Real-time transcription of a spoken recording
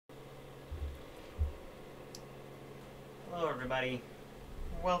Hello everybody,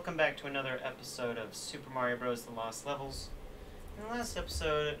 welcome back to another episode of Super Mario Bros. The Lost Levels. In the last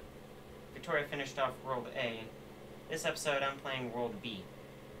episode, Victoria finished off World A. This episode, I'm playing World B.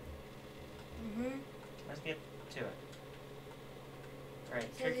 Let's get to it.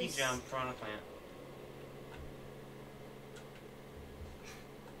 Alright, So tricky this- jump, draw on a plant.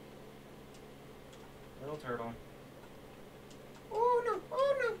 Little turtle. Oh no,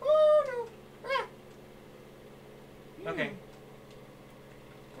 oh no, oh no! Ah! Okay.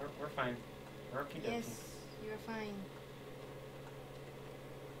 We're fine. We're okie dokie. Yes, you're fine.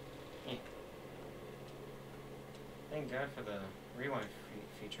 Yeah. Thank God for the rewind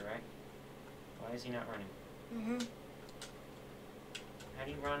feature, right? Why is he not running? How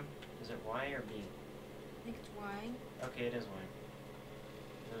do you run? Is it Y or B? I think it's Y. Okay, it is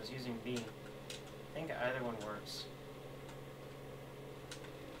Y. I was using B. I think either one works.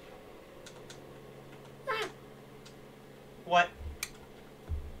 Ah! What?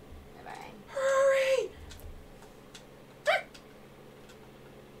 Bye-bye. Hurry! Ah!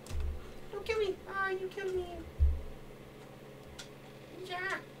 Don't kill me! Ah, you killed me!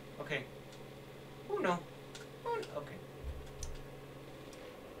 Yeah! Okay. Oh no! Oh no! Okay.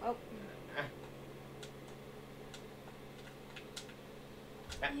 Oh. Ah.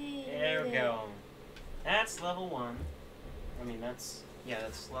 Ah, Yay, there we made it. go. That's level 1. I mean, that's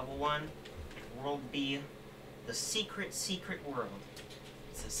level 1. World B. The secret world.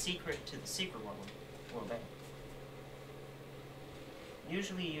 It's a secret to the secret world. World A.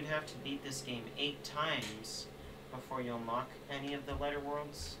 Usually you'd have to beat this game 8 times before you unlock any of the letter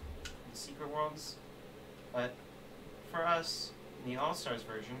worlds, the secret worlds. But for us, in the All-Stars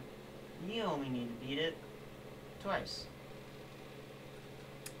version, you only need to beat it twice.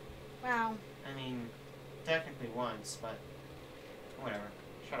 Wow. I mean, technically once, but whatever.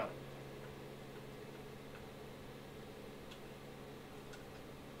 Shut up.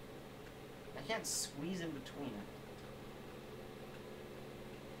 I can't squeeze in between.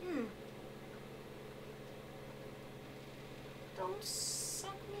 Don't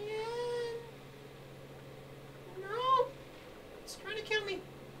suck me in. No! It's trying to kill me.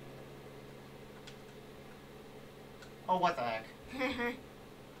 Oh, what the heck?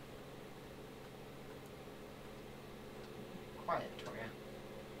 Quiet, Toria.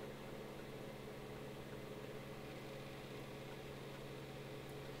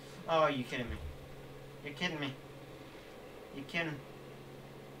 Oh, you kidding me? You're kidding me. You kidding?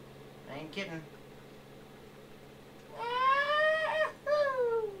 I ain't kidding.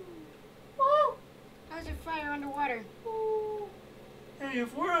 How's your fire underwater? Hey,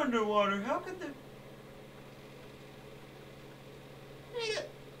 if we're underwater, how could the...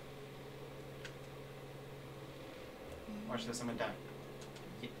 Watch this, I'm gonna die.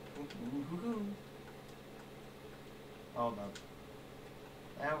 Yeah. Ooh. Hold up.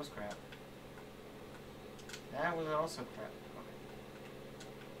 That was crap. That was also crap. Okay.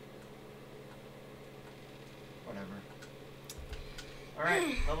 Whatever.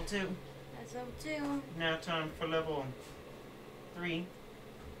 Alright, level 2. That's level 2. Now time for level 3.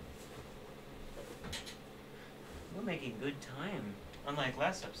 We're making good time, unlike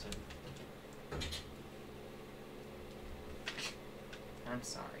last episode. I'm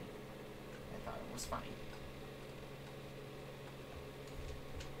sorry. I thought it was funny.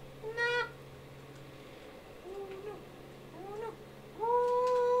 No! Oh no! Oh no!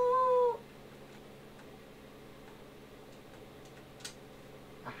 Oh!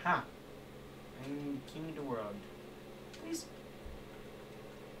 Aha! I'm king of the world. Please.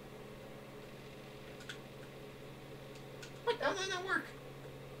 What? How did that work?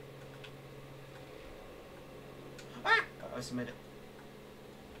 Ah! Oh, I submitted.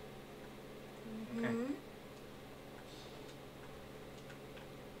 Okay.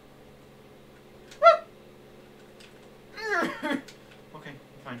 Okay,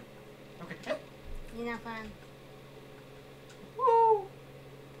 fine. Okay. You're not fine. Woo!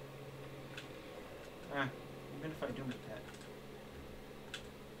 Even if I do make that.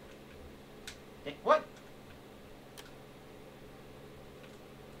 Hey, what?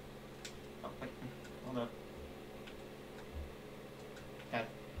 Oh, wait. Hold up. That.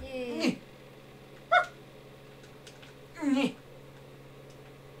 Yay.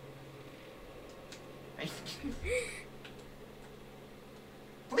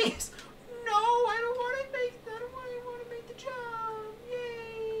 Please! No, I don't want to make that. I don't want to make the jump.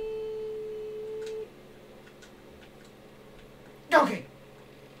 Yay! Okay.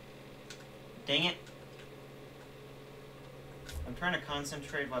 Dang it. I'm trying to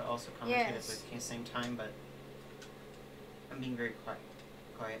concentrate while also commentating Yes. at the same time, but I'm being very quiet.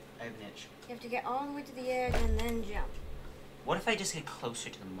 I have an itch. You have to get all the way to the edge and then jump. What if I just get closer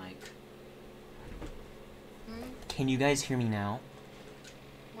to the mic? Hmm? Can you guys hear me now?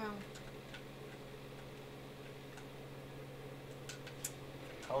 Well,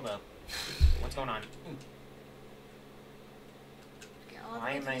 Hold up. What's going on? get all the Why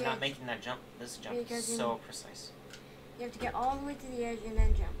way am to I the not edge. making that jump? This jump is Because so precise. You have to get all the way to the edge and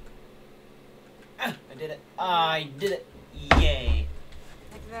then jump. Ah, I did it. I did it. Yay.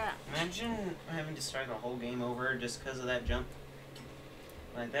 Like that. Imagine having to start the whole game over just because of that jump.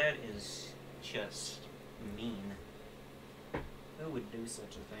 Like, that is just mean. Who would do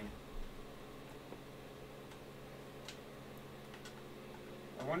such a thing?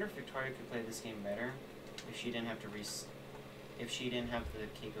 I wonder if Victoria could play this game better if she didn't have to if she didn't have the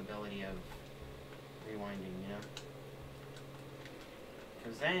capability of rewinding, you know?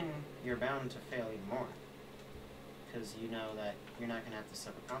 Because then you're bound to fail even more. Because you know that you're not going to have to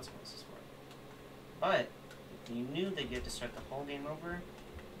suffer consequences for it. But if you knew that you had to start the whole game over,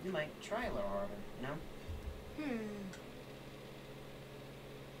 you might try a little harder, you know?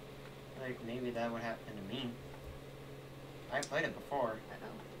 Like, maybe that would happen to me. I played it before. Uh-oh.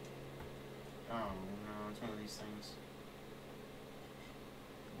 Oh no, it's one of these things.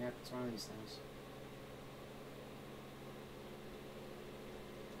 Yep, it's one of these things.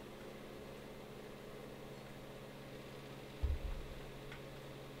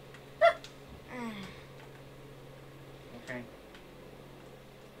 Okay.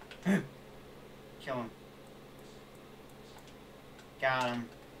 Kill him. Got him.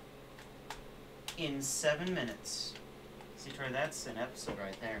 In 7 minutes. See, Troy, that's an episode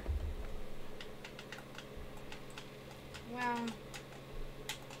right there. Well,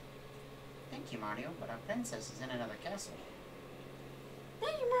 Thank you, Mario, but our princess is in another castle.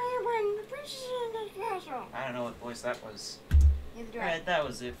 thank you, Mario, but the princess is in the castle. I don't know what voice that was. Neither do I. Alright, that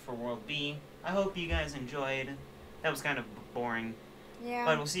was it for World B. I hope you guys enjoyed. That was kind of boring. Yeah.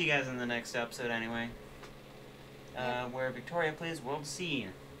 But we'll see you guys in the next episode anyway. Yep. Where Victoria plays World C.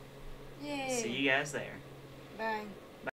 Yay. See you guys there. Bye.